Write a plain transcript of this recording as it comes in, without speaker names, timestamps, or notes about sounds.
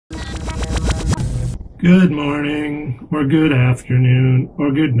Good morning, or good afternoon,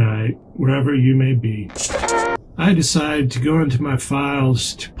 or good night, wherever you may be. I decided to go into my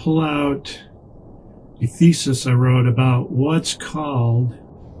files to pull out a thesis I wrote about what's called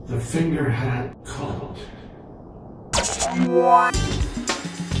the finger hat cult.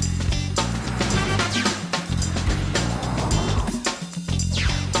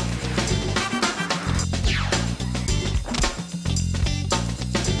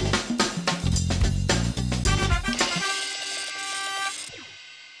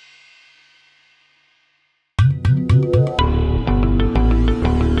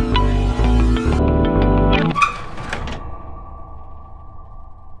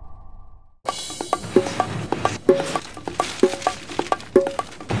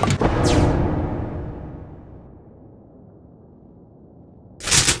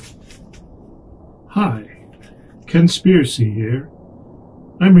 Hi, Conspiracy here.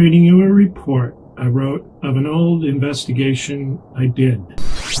 I'm reading you a report I wrote of an old investigation I did.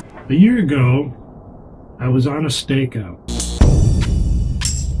 A year ago, I was on a stakeout.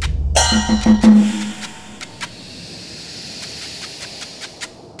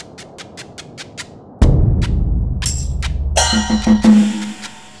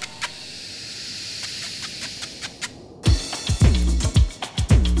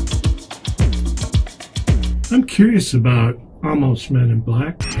 I'm curious about almost men in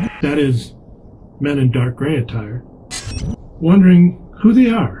black, that is, men in dark gray attire, wondering who they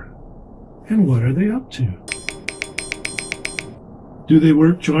are and what are they up to. Do they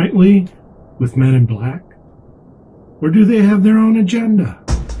work jointly with men in black, or do they have their own agenda?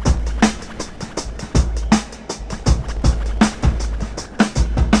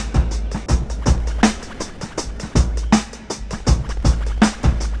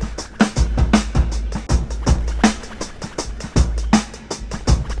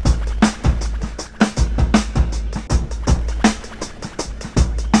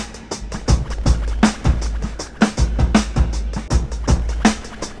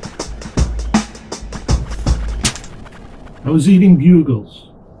 I was eating Bugles.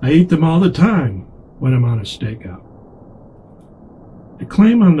 I eat them all the time when I'm on a stakeout. The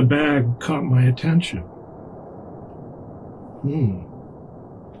claim on the bag caught my attention.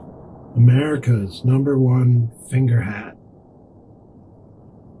 America's #1 finger hat.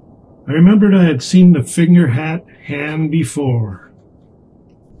 I remembered I had seen the finger hat hand before.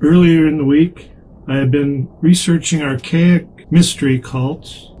 Earlier in the week, I had been researching archaic mystery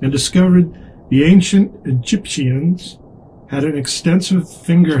cults and discovered the ancient Egyptians had an extensive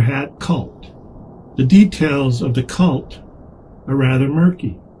finger hat cult. The details of the cult are rather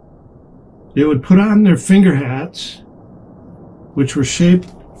murky. They would put on their finger hats, which were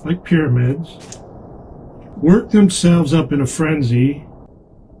shaped like pyramids, work themselves up in a frenzy,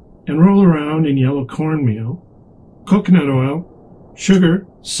 and roll around in yellow cornmeal, coconut oil, sugar,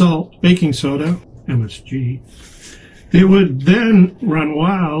 salt, baking soda, MSG. They would then run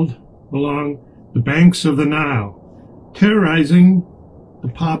wild along the banks of the Nile, terrorizing the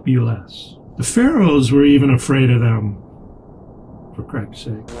populace. The pharaohs were even afraid of them, for crap's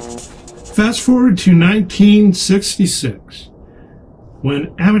sake. Fast forward to 1966,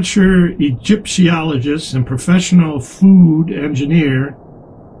 when amateur Egyptologist and professional food engineer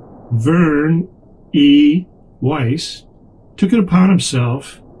Vern E. Weiss took it upon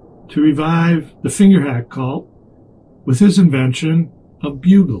himself to revive the finger hat cult with his invention of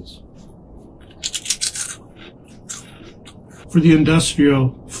Bugles for the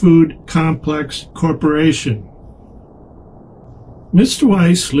Industrial Food Complex Corporation. Mr.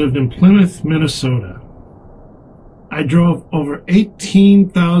 Weiss lived in Plymouth, Minnesota. I drove over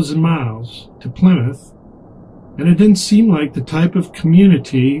 18,000 miles to Plymouth, and it didn't seem like the type of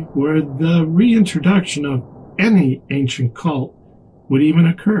community where the reintroduction of any ancient cult would even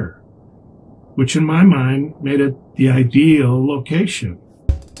occur, which in my mind made it the ideal location.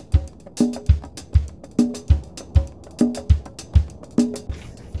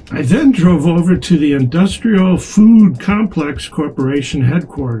 I then drove over to the Industrial Food Complex Corporation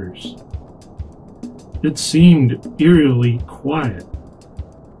headquarters. It seemed eerily quiet.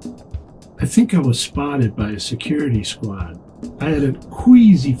 I think I was spotted by a security squad. I had a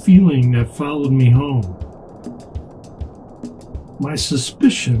queasy feeling that followed me home. My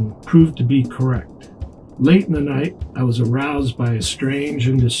suspicion proved to be correct. Late in the night, I was aroused by a strange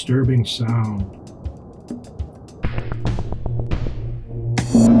and disturbing sound.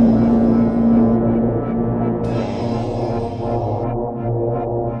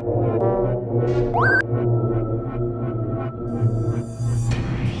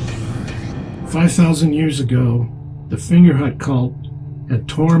 "5,000 years ago, the finger hut cult had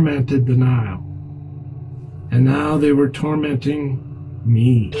tormented the Nile. and now they were tormenting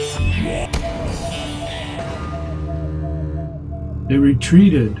me. They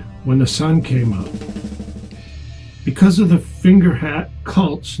retreated when the sun came up. Because of the finger hat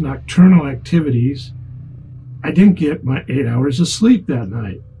cult's nocturnal activities, I didn't get my 8 hours of sleep that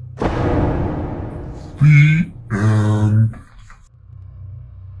night.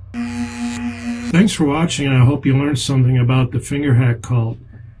 Thanks for watching, and I hope you learned something about the finger hat cult.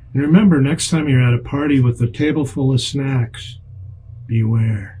 And remember, next time you're at a party with a table full of snacks,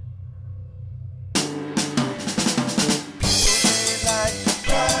 beware.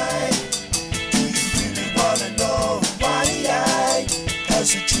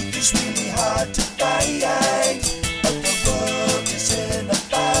 The truth is really hard to find, but the world is in a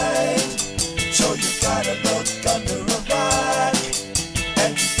bind. So you gotta look under a rock,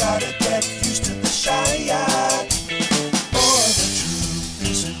 and you gotta get used to the shine. For the truth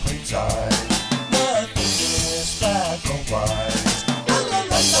is in plain sight, nothing is black or white. La la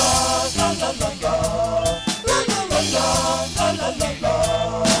la la, la la la la, la la la la, la la la la.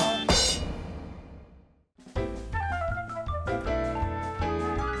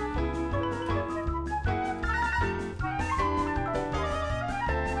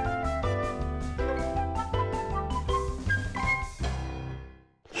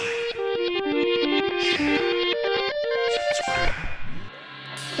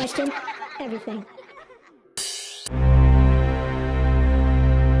 Question everything.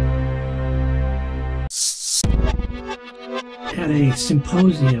 At a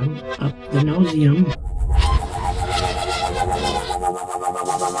symposium up the nosium.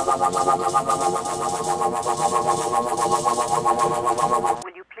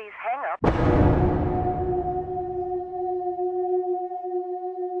 Will you please hang up?